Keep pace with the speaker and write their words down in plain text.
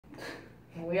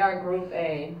We are Group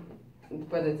A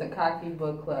for the Takaki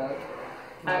Book Club.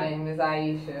 My name is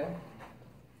Aisha.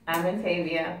 I'm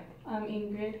Intavia. I'm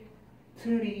Ingrid.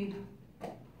 Tootie.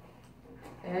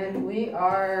 And we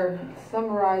are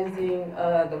summarizing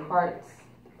the parts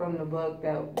from the book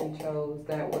that we chose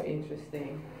that were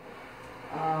interesting.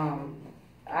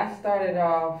 I started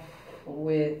off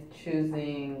with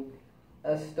choosing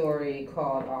a story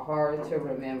called A Hard to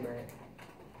Remember.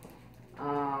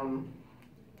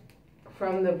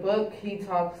 From the book, he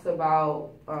talks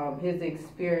about his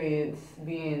experience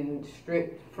being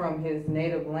stripped from his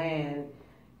native land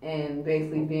and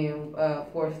basically being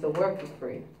forced to work for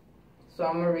free. So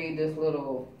I'm going to read this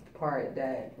little part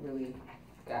that really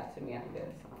got to me, I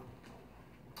guess.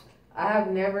 I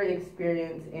have never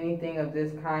experienced anything of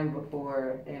this kind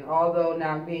before, and although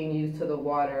not being used to the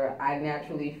water, I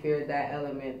naturally feared that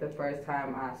element the first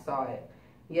time I saw it.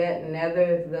 Yet,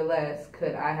 nevertheless,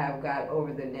 could I have got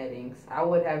over the nettings. I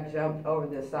would have jumped over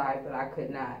the side, but I could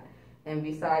not. And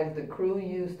besides, the crew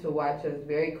used to watch us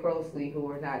very closely who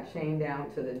were not chained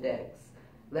down to the decks,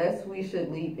 lest we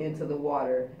should leap into the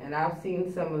water. And I've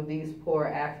seen some of these poor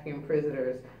African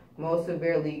prisoners most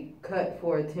severely cut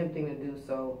for attempting to do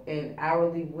so, and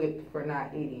hourly whipped for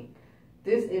not eating.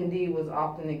 This indeed was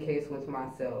often the case with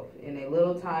myself. In a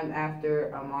little time after,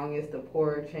 amongst the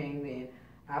poorer chained men,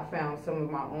 I found some of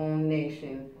my own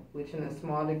nation, which in a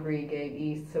small degree gave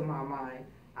ease to my mind.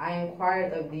 I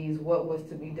inquired of these what was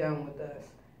to be done with us.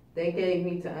 They gave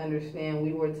me to understand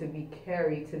we were to be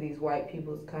carried to these white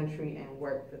people's country and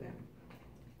work for them.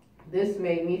 This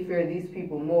made me fear these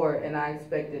people more, and I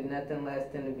expected nothing less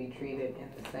than to be treated in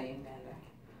the same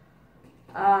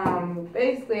manner.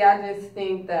 Basically, I just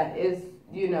think that it's,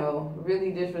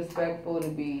 really disrespectful to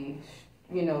be,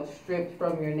 stripped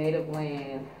from your native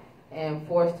land and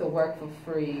forced to work for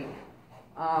free.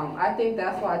 I think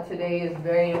that's why today is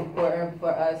very important for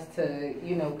us to,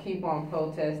 keep on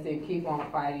protesting, keep on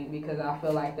fighting, because I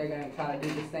feel like they're going to try to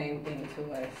do the same thing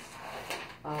to us.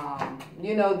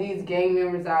 These gang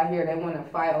members out here, they want to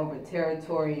fight over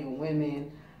territory and women.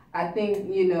 I think,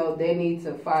 they need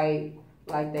to fight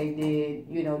like they did,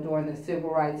 during the civil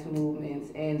rights movements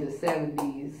and the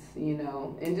 70s,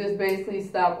 and just basically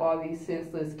stop all these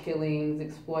senseless killings,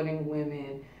 exploiting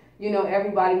women.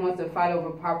 Everybody wants to fight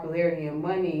over popularity and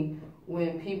money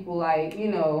when people like,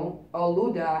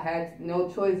 Oluda had no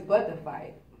choice but to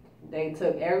fight. They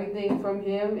took everything from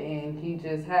him and he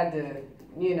just had to,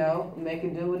 make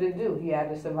it do what it do. He had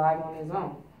to survive on his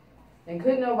own. And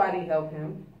couldn't nobody help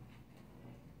him.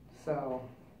 So,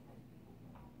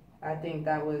 I think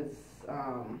that was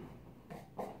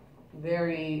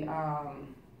very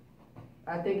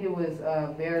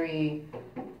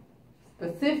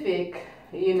specific,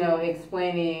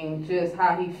 explaining just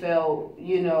how he felt,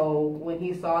 when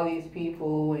he saw these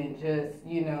people and just,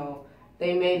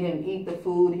 they made him eat the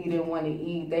food he didn't want to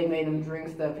eat. They made him drink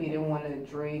stuff he didn't want to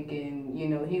drink. And,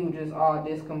 he was just all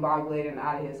discombobulated and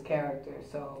out of his character.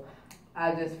 So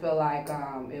I just feel like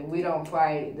if we don't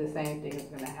fight, the same thing is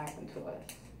going to happen to us.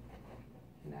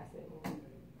 And that's it.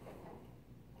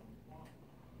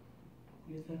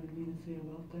 You guys have anything to say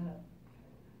about that?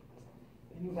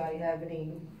 Anybody have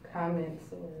any comments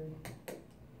or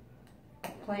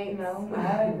complaints? No,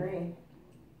 I agree.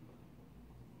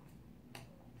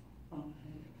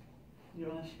 You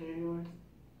want to share yours?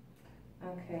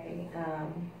 Okay.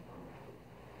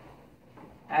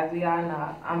 As we all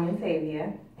know, I'm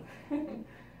Intavia.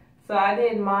 So I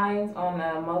did mine on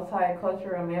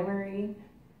multicultural memory,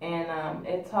 and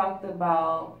it talked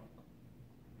about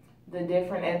the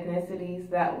different ethnicities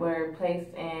that were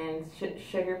placed in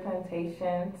sugar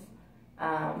plantations.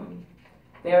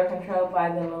 They were controlled by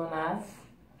the Lunas.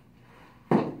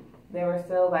 There was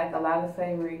still like a lot of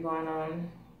slavery going on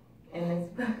in this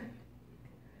book.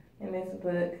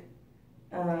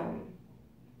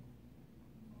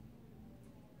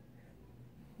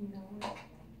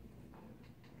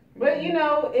 But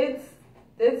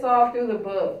it's all through the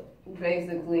book,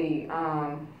 basically.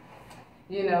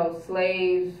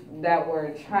 Slaves that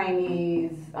were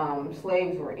Chinese,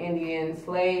 slaves were Indian,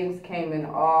 slaves came in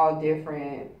all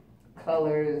different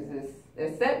colors,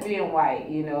 except being white.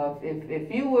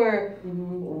 If you were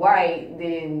white,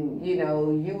 then,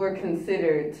 you were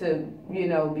considered to,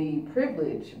 be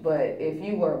privileged. But if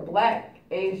you were black,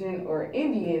 Asian, or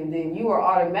Indian, then you were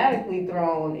automatically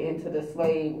thrown into the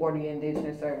slave or the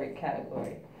indentured servant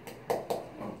category.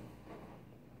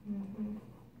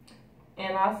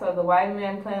 And also, the white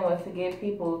man plan was to get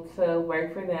people to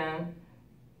work for them,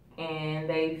 and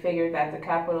they figured that the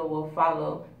capital will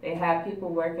follow. They had people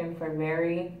working for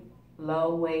very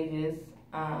low wages,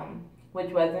 which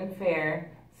wasn't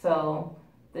fair. So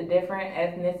the different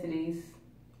ethnicities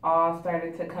all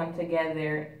started to come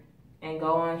together and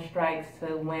go on strikes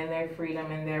to win their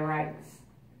freedom and their rights.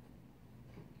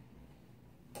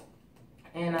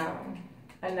 And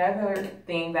another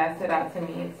thing that stood out to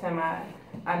me,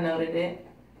 I noted it.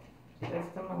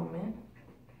 Just a moment.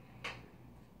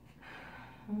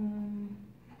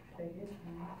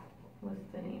 What's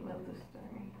the name of the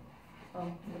story?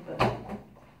 Oh, the book.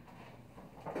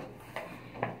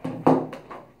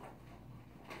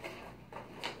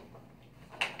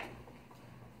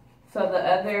 So the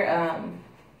other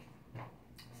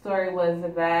story was the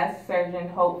vast, surging,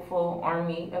 hopeful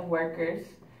army of workers.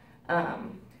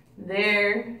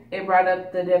 There, it brought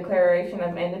up the Declaration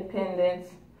of Independence.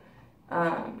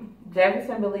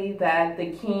 Jefferson believed that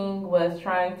the king was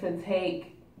trying to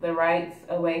take the rights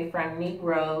away from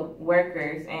Negro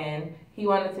workers, and he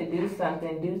wanted to do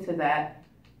something due to that,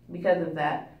 because of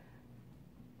that.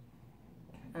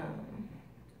 What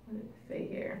did it say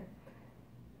here?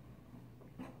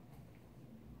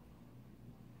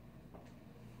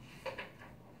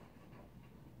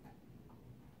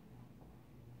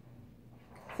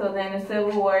 So then the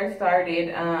Civil War started.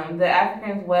 The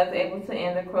Africans was able to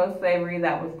end the cruel slavery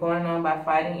that was going on by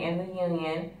fighting in the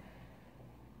Union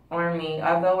Army.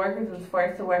 Although workers was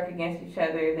forced to work against each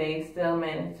other, they still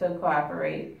managed to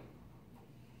cooperate.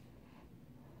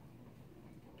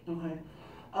 Okay.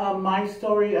 My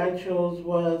story I chose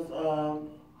was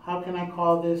How Can I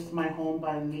Call This My Home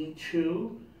by Li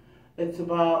Chu. It's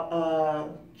about a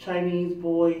Chinese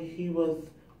boy. He was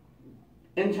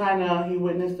in China. He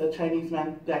witnessed a Chinese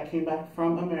man that came back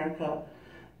from America,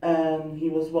 and he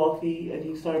was wealthy, and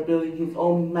he started building his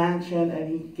own mansion, and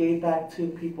he gave back to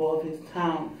the people of his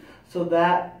town. So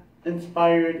that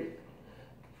inspired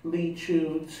Li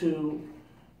Chu to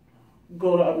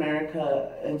go to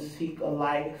America and seek a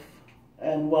life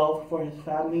and wealth for his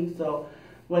family. So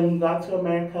when he got to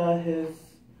America, his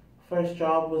first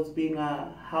job was being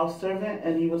a house servant,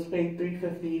 and he was paid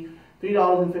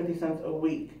 $3.50 a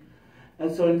week. And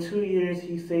so in 2 years,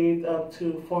 he saved up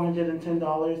to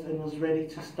 $410 and was ready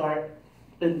to start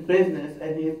in business.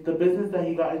 And the business that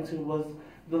he got into was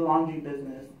the laundry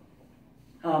business.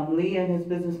 Lee and his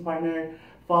business partner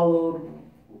followed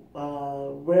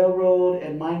railroad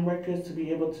and mine workers to be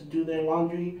able to do their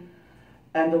laundry.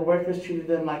 And the workers treated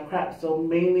them like crap. So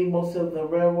mainly most of the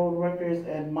railroad workers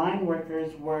and mine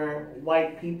workers were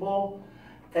white people.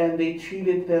 And they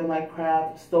treated them like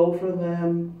crap, stole from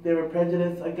them, they were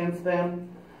prejudiced against them,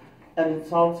 and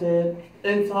insults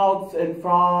and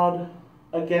fraud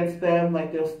against them.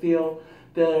 Like they'll steal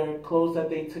their clothes that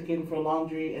they took in for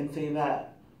laundry and say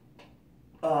that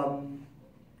the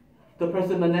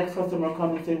next customer will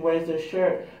come and say, where's their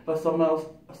shirt? But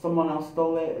someone else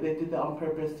stole it. They did that on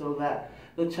purpose so that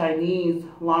the Chinese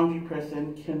laundry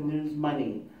person can lose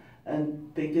money.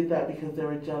 And they did that because they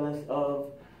were jealous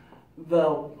of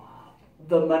the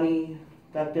money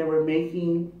that they were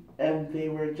making, and they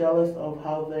were jealous of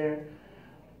how their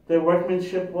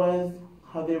workmanship was,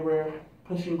 how they were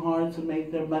pushing hard to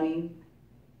make their money.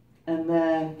 And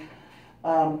then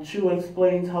Chu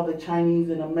explains how the Chinese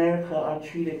in America are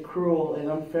treated cruel and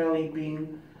unfairly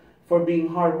for being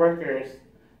hard workers.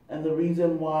 And the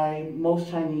reason why most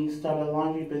Chinese start a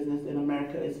laundry business in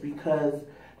America is because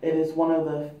it is one of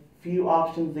the few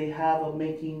options they have of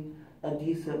making a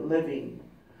decent living.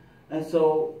 And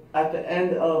so at the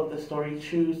end of the story,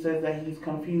 Chu says that he's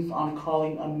confused on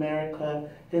calling America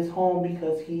his home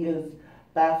because he is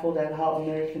baffled at how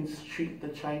Americans treat the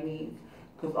Chinese,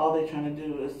 because all they're trying to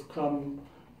do is come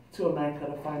to America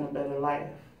to find a better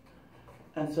life.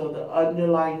 And so the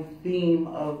underlying theme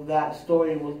of that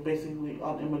story was basically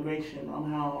on immigration,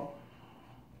 on how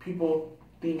people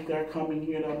think they're coming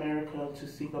here to America to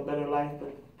seek a better life,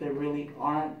 but they really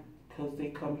aren't, because they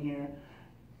come here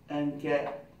and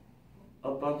get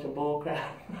a bunch of bull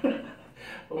crap.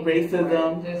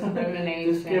 Racism,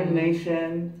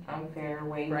 discrimination, unfair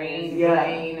wages,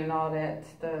 brain and all that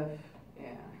stuff.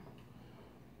 Yeah.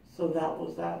 So that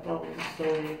was the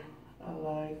story I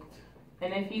liked.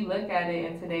 And if you look at it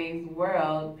in today's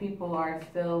world, people are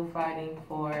still fighting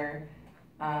for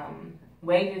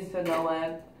wages to go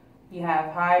up. You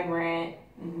have high rent,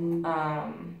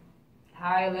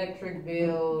 high electric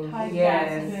bills, high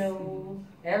gas bills.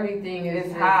 Everything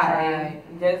is high.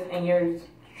 And you're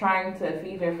trying to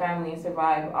feed your family and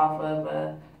survive off of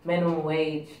a minimum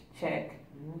wage check.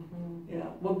 Yeah,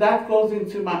 well, that goes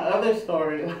into my other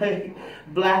story, like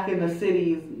black in the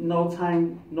cities, no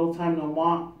time to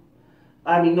want.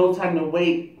 I mean, no time to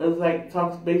wait. It's like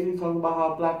basically talking about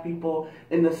how black people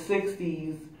in the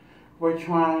 60s were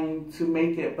trying to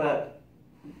make it, but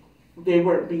they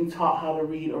weren't being taught how to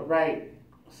read or write.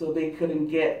 so they couldn't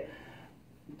get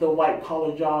the white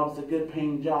collar jobs, the good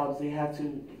paying jobs. They had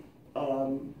to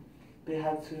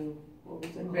what was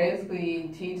it called?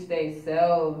 Basically teach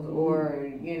themselves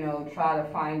or, you know, try to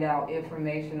find out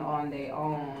information on their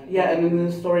own. Yeah, and in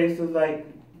the story it says like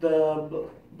the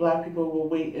black people will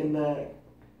wait in the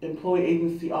employee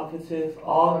agency offices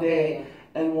all day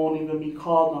and won't even be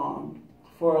called on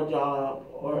for a job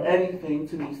or anything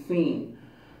to be seen.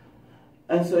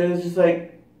 And so it was just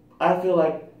like, I feel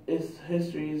like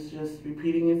history is just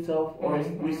repeating itself, or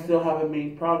we still haven't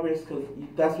made progress, because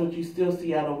that's what you still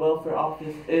see at a welfare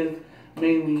office is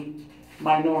mainly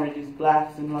minorities,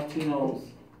 blacks and Latinos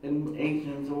and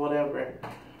Asians or whatever.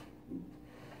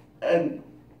 And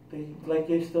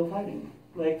they're still fighting.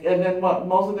 And then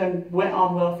most of them went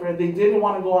on welfare. They didn't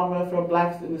want to go on welfare.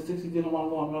 Blacks in the 60s didn't want to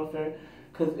go on welfare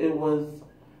because it was,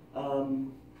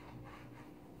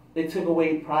 it took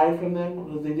away pride from them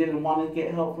because they didn't want to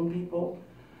get help from people.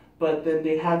 But then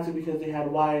they had to because they had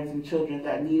wives and children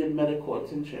that needed medical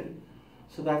attention.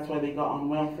 So that's why they got on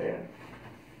welfare.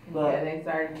 But, yeah, they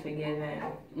started to get in.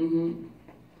 Mm-hmm.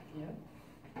 Yep.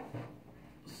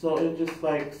 So it's just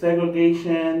like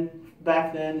segregation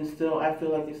back then is still, I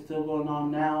feel like it's still going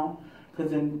on now,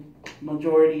 because the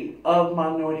majority of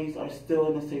minorities are still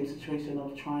in the same situation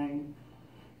of trying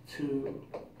to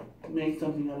make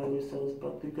something out of themselves,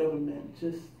 but the government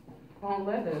just won't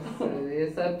let us.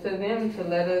 It's up to them to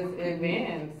let us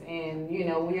advance. And, you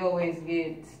know, we always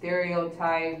get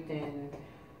stereotyped and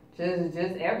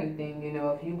just everything. You know,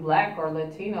 if you black or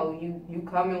Latino, you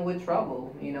come in with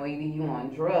trouble. You know, either you on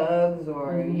drugs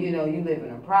or, you know, you live in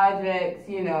a projects.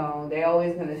 You know, they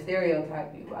always going to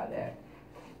stereotype you by that.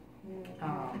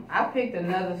 I picked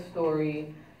another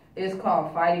story. It's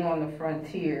called Fighting on the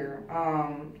Frontier.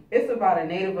 It's about a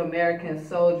Native American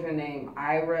soldier named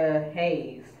Ira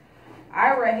Hayes.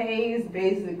 Ira Hayes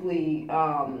basically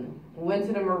went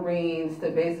to the Marines to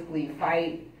basically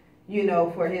fight, you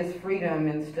know, for his freedom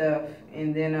and stuff.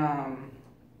 And then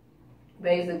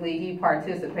basically he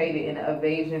participated in the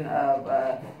invasion of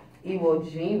Iwo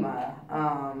Jima.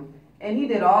 And he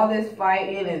did all this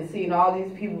fighting and seeing all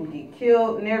these people get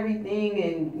killed and everything.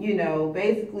 And, you know,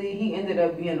 basically he ended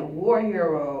up being a war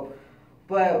hero.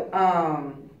 But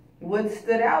what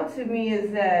stood out to me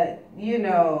is that, you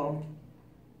know,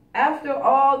 after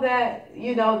all that,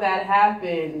 you know, that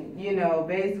happened, you know,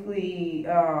 basically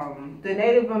the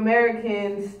Native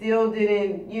Americans still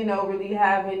didn't, you know, really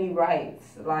have any rights.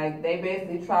 Like, they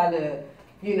basically tried to,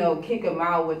 you know, kick him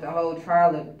out with the whole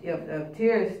trial of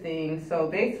tears thing.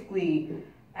 So basically,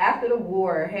 after the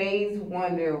war, Hayes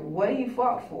wondered what he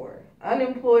fought for.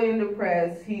 Unemployed and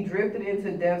depressed, he drifted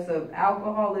into depths of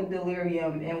alcoholic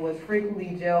delirium and was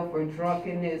frequently jailed for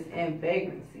drunkenness and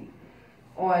vagrancy.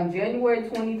 On January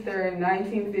 23rd,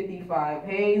 1955,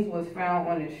 Hayes was found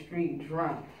on the street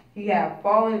drunk. He had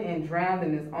fallen and drowned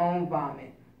in his own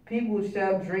vomit. People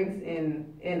shoved drinks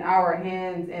in our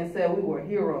hands and said we were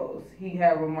heroes, he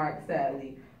had remarked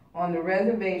sadly. On the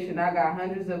reservation, I got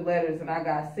hundreds of letters and I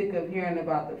got sick of hearing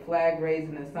about the flag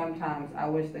raising, and sometimes I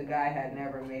wish the guy had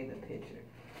never made the picture.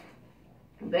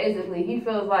 Basically, he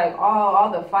feels like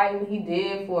all the fighting he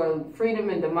did for freedom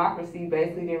and democracy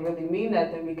basically didn't really mean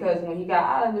nothing, because when he got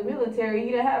out of the military,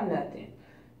 he didn't have nothing.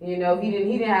 You know, he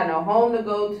didn't have no home to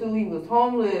go to. He was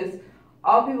homeless.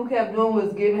 All people kept doing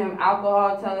was giving him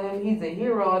alcohol, telling him he's a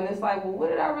hero. And it's like, well, what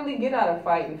did I really get out of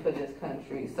fighting for this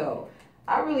country? So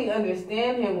I really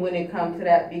understand him when it comes to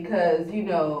that, because, you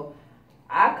know,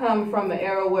 I come from an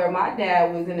era where my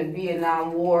dad was in the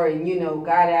Vietnam War and, you know,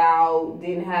 got out,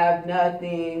 didn't have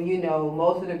nothing. You know,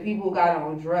 most of the people got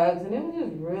on drugs, and it was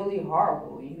just really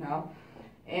horrible, you know.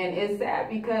 And it's sad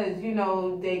because, you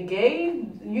know, they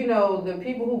gave, you know, the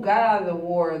people who got out of the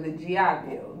war the GI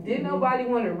Bill. Didn't nobody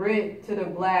want to rent to the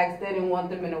blacks. They didn't want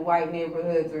them in the white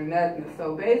neighborhoods or nothing.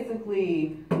 So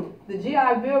basically, the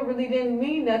GI Bill really didn't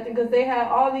mean nothing because they had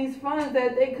all these funds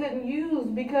that they couldn't use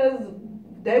because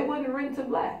they wouldn't rent to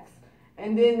blacks.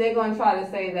 And then they're going to try to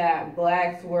say that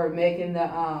blacks were making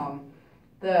the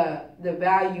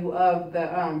value of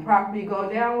the property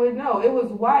go down with. No, it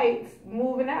was whites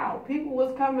moving out. People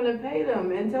was coming to pay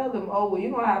them and tell them, oh, well,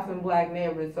 you're going to have some black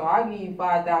neighbors, so I'll give you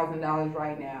 $5,000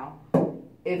 right now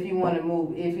if you want to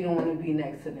move, if you don't want to be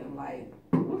next to them. Like,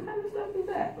 what kind of stuff is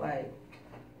that? Like,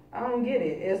 I don't get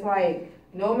it. It's like,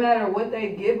 no matter what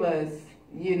they give us,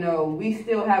 you know, we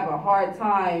still have a hard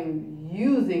time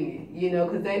using it, you know,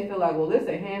 because they feel like, well, it's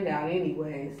a handout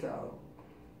anyway, so.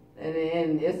 And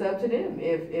then it's up to them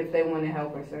if they want to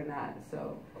help us or not.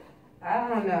 So, I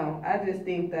don't know. I just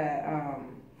think that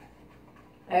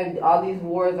and all these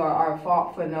wars are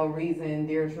fought for no reason.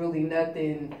 There's really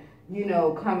nothing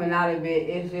coming out of it.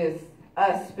 It's just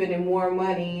us spending more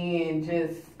money and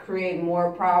just creating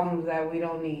more problems that we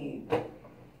don't need.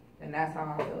 And that's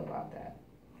how I feel about that.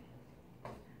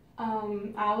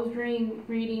 I was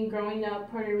reading Growing Up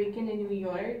Puerto Rican in New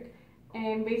York,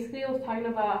 and basically it was talking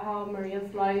about how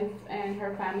Maria's life and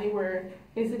her family were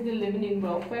basically living in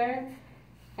welfare,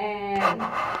 and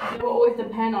they would always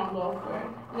depend on welfare.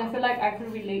 And I feel like I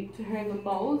could relate to her the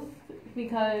most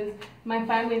because my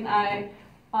family and I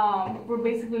were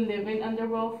basically living under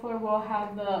welfare. We'll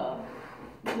have the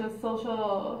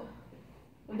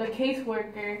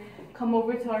caseworker come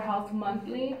over to our house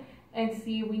monthly and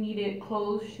see if we needed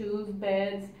clothes, shoes,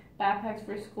 beds, backpacks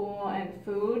for school, and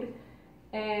food.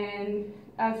 And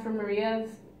as for Maria's,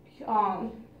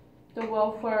 the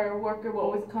welfare worker will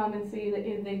always come and see that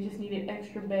if they just needed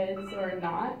extra beds or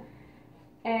not.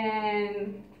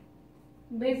 And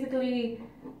basically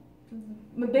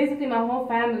my whole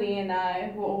family and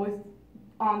I will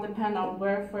always depend on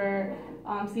welfare,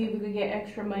 see if we could get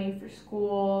extra money for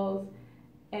schools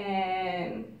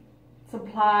and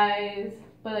supplies.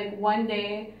 But like one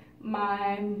day,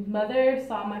 my mother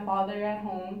saw my father at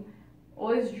home,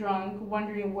 always drunk,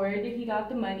 wondering where did he got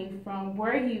the money from,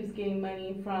 where he was getting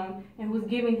money from, and who's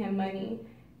giving him money,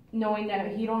 knowing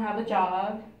that he don't have a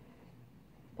job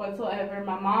whatsoever.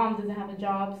 My mom doesn't have a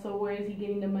job, so where is he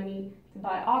getting the money to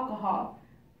buy alcohol?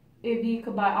 If he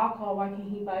could buy alcohol, why can't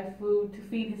he buy food to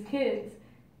feed his kids?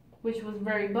 Which was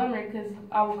very bummer because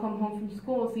I would come home from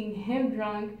school seeing him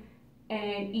drunk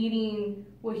and eating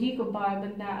what he could buy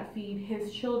but not feed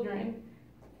his children.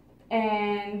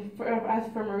 And as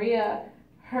for Maria,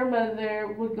 her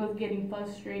mother was getting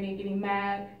frustrated, getting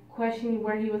mad, questioning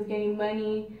where he was getting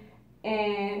money,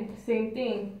 and same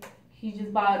thing. He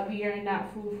just bought beer and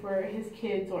not food for his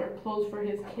kids or clothes for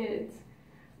his kids.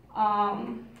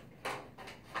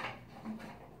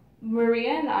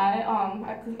 Maria and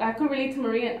I could relate to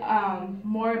Maria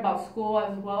more about school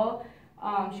as well.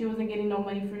 She wasn't getting no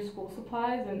money for school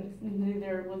supplies, and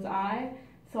neither was I.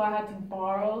 So I had to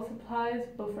borrow supplies,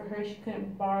 but for her, she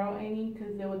couldn't borrow any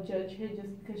because they would judge her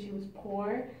just because she was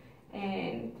poor.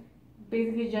 And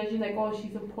basically judging like, oh,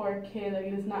 she's a poor kid, like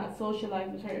let's not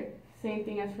socialize with her. Same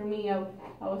thing as for me, I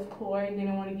was poor and they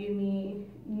didn't want to give me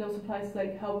no supplies to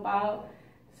like help out.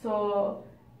 So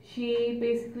she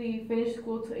basically finished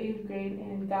school to 8th grade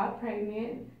and got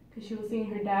pregnant because she was seeing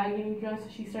her dad getting drunk, so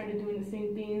she started doing the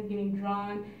same things, getting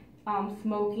drunk,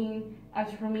 smoking.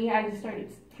 As for me, I just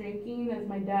started drinking as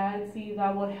my dad sees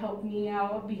that would help me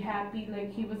out, be happy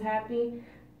like he was happy.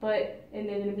 But it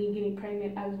ended up me getting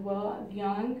pregnant as well,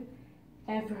 young.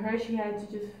 And for her, she had to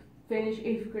just finish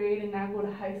 8th grade and not go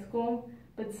to high school.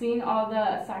 But seeing all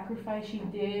the sacrifice she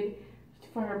did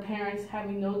for her parents,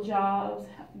 having no jobs,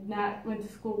 not went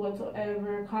to school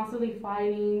whatsoever, constantly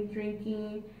fighting,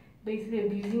 drinking, basically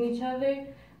abusing each other,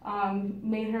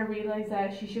 made her realize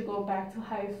that she should go back to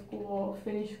high school,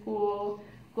 finish school,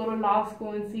 go to law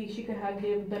school and see if she could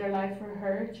give a better life for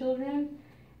her children.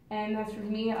 And as for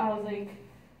me, I was like,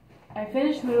 I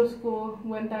finished middle school,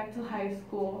 went back to high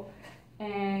school,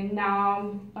 and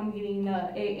now I'm getting the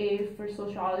AA for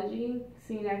sociology,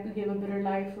 seeing I could give a better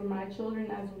life for my children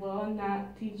as well, and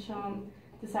not teach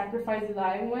the sacrifices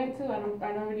I went to. I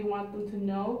don't really want them to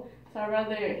know, so I'd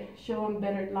rather show them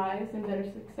better lives and better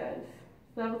success.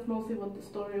 So that was mostly what the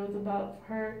story was about.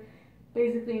 Her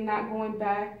basically not going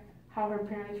back how her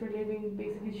parents were living,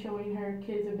 basically showing her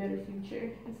kids a better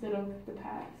future instead of the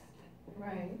past.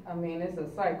 Right. I mean, it's a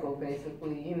cycle,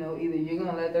 basically. Either you're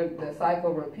going to let the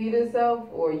cycle repeat itself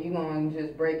or you're going to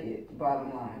just break it,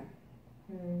 bottom line.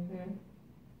 Mm-hmm.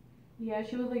 Yeah,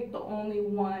 she was like the only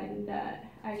one that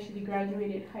actually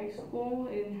graduated high school,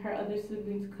 and her other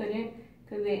siblings couldn't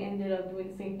because they ended up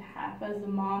doing the same path as the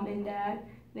mom and dad.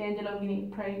 They ended up getting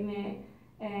pregnant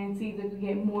and see if they could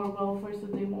get more welfare so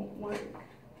they won't work.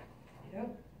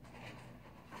 Yep.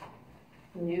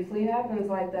 It usually happens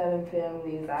like that in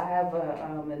families. I have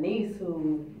a niece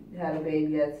who had a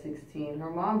baby at 16. Her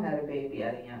mom had a baby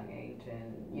at a young age,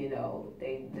 and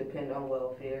they depend on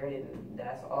welfare, and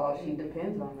that's all she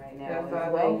depends on right now. That's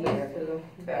all welfare.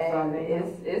 And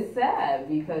it's sad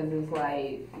because it's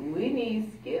like we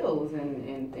need skills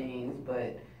and things,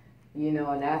 but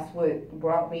and that's what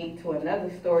brought me to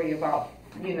another story about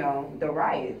the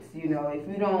riots. If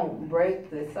you don't break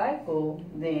the cycle,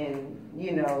 then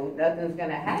nothing's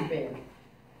gonna happen.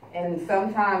 And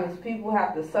sometimes people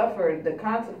have to suffer the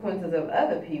consequences of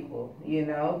other people.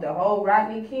 The whole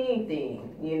Rodney King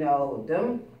thing.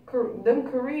 Them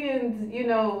Koreans,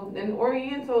 and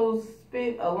Orientals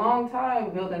spent a long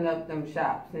time building up them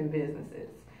shops and businesses.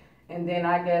 And then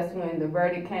I guess when the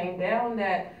verdict came down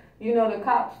that you know, the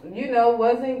cops, you know,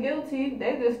 wasn't guilty.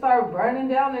 They just started burning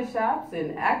down the shops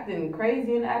and acting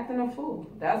crazy and acting a fool.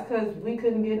 That's because we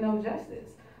couldn't get no justice.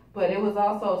 But it was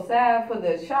also sad for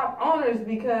the shop owners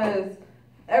because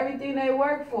everything they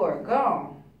worked for,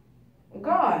 gone.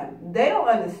 They don't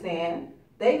understand.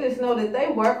 They just know that they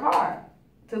work hard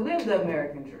to live the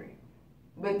American dream.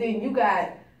 But then you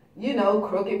got, you know,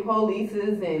 crooked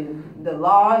polices and the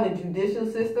law and the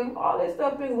judicial system. All this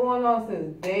stuff been going on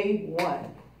since day one.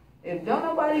 If don't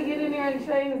nobody get in there and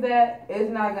change that,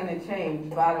 it's not going to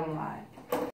change, bottom line.